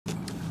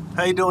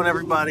How you doing,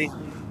 everybody?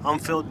 I'm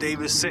Phil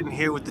Davis, sitting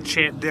here with the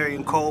champ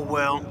Darrion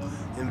Caldwell,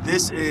 and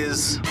this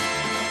is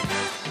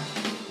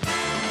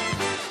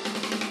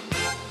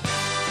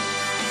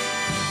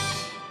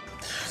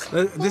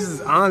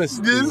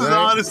honesty. This is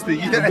honesty.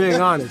 Yeah. I'm being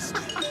honest.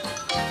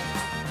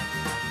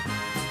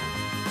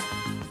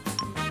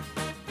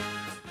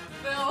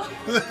 Phil.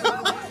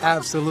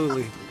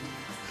 Absolutely.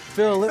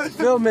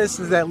 Phil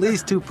misses at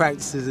least 2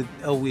 practices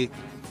a week.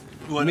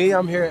 What? Me,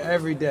 I'm here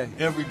every day.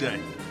 Every day.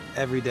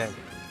 Every day.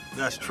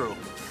 That's true.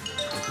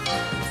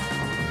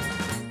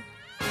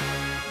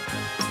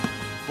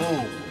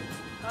 Boom.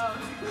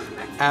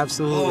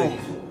 Absolutely.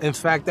 Boom. In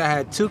fact, I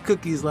had 2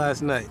 cookies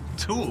last night.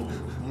 2.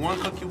 1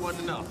 cookie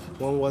wasn't enough.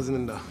 One wasn't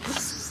enough.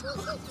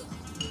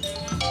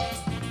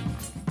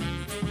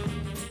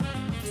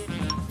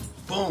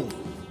 Boom.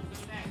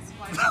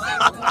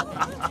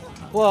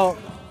 Well,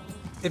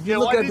 if you Yeah,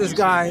 look why at did this you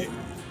guy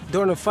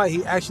during a fight,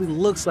 he actually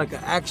looks like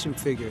an action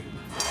figure.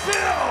 Phil,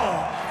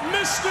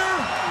 Mr.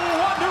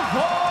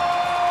 Wonderful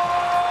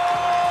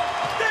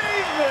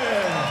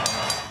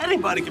David.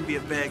 Anybody can be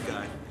a bad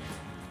guy.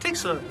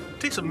 Takes a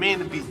man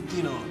to be,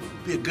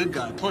 be a good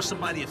guy. Punch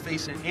somebody in the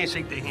face and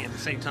shake their hand at the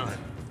same time.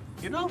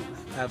 You know?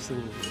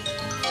 Absolutely.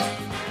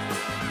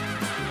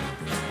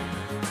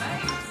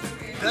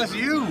 That's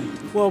you.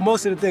 Well,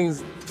 most of the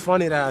things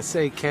funny that I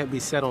say can't be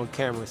said on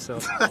camera, so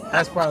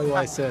that's probably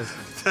why I said.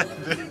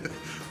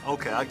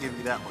 Okay, I'll give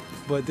you that one.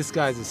 But this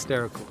guy's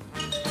hysterical.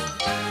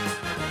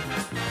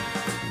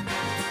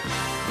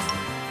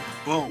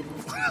 Boom.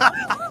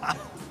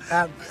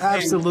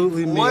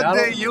 Absolutely me. One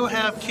day you'll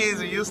have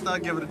kids and you'll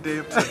start giving a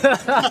damn thing.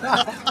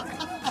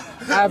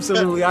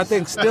 Absolutely. I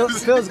think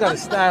Phil's got a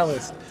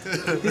stylist.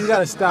 He's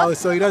got a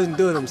stylist, so he doesn't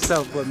do it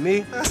himself. But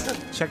me,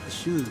 check the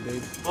shoes,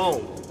 baby.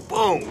 Boom.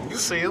 Boom. You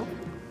see him.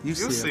 You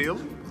see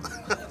him.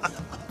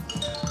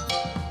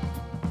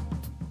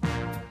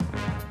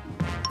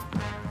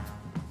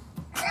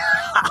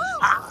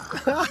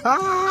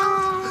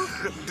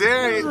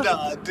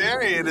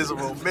 Darrion is a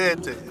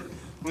romantic.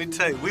 Let me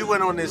tell you, we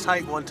went on this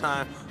hike one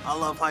time. I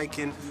love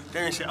hiking.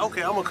 Darrion said,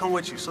 okay, I'm gonna come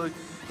with you. So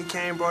he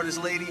came, brought his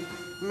lady.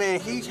 Man,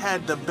 he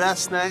had the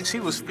best snacks. He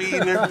was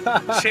feeding her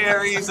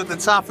cherries at the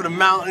top of the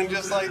mountain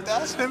just like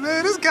that. I said,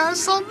 man, this guy's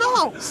something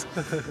else.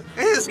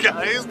 This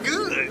guy is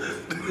good.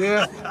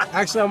 Yeah,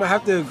 actually, I'm gonna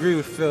have to agree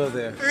with Phil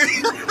there.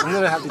 I'm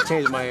gonna have to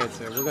change my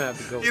answer. We're gonna have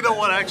to go. You know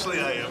what? Actually,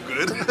 I am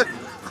good.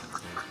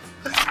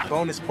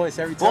 Bonus points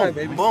every time,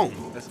 baby.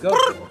 Boom. Let's go.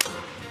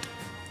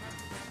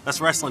 That's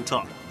wrestling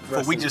talk.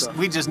 But we just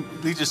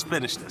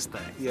finished this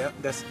thing. Yeah,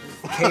 that's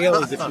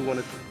KOs if you want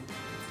to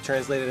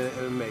translate it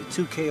in MMA.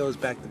 2 KOs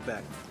back to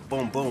back.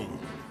 Boom, boom.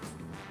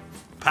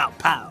 Pow,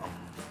 pow.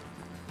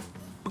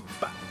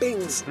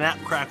 Bing. Snap,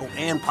 crackle,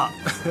 and pop.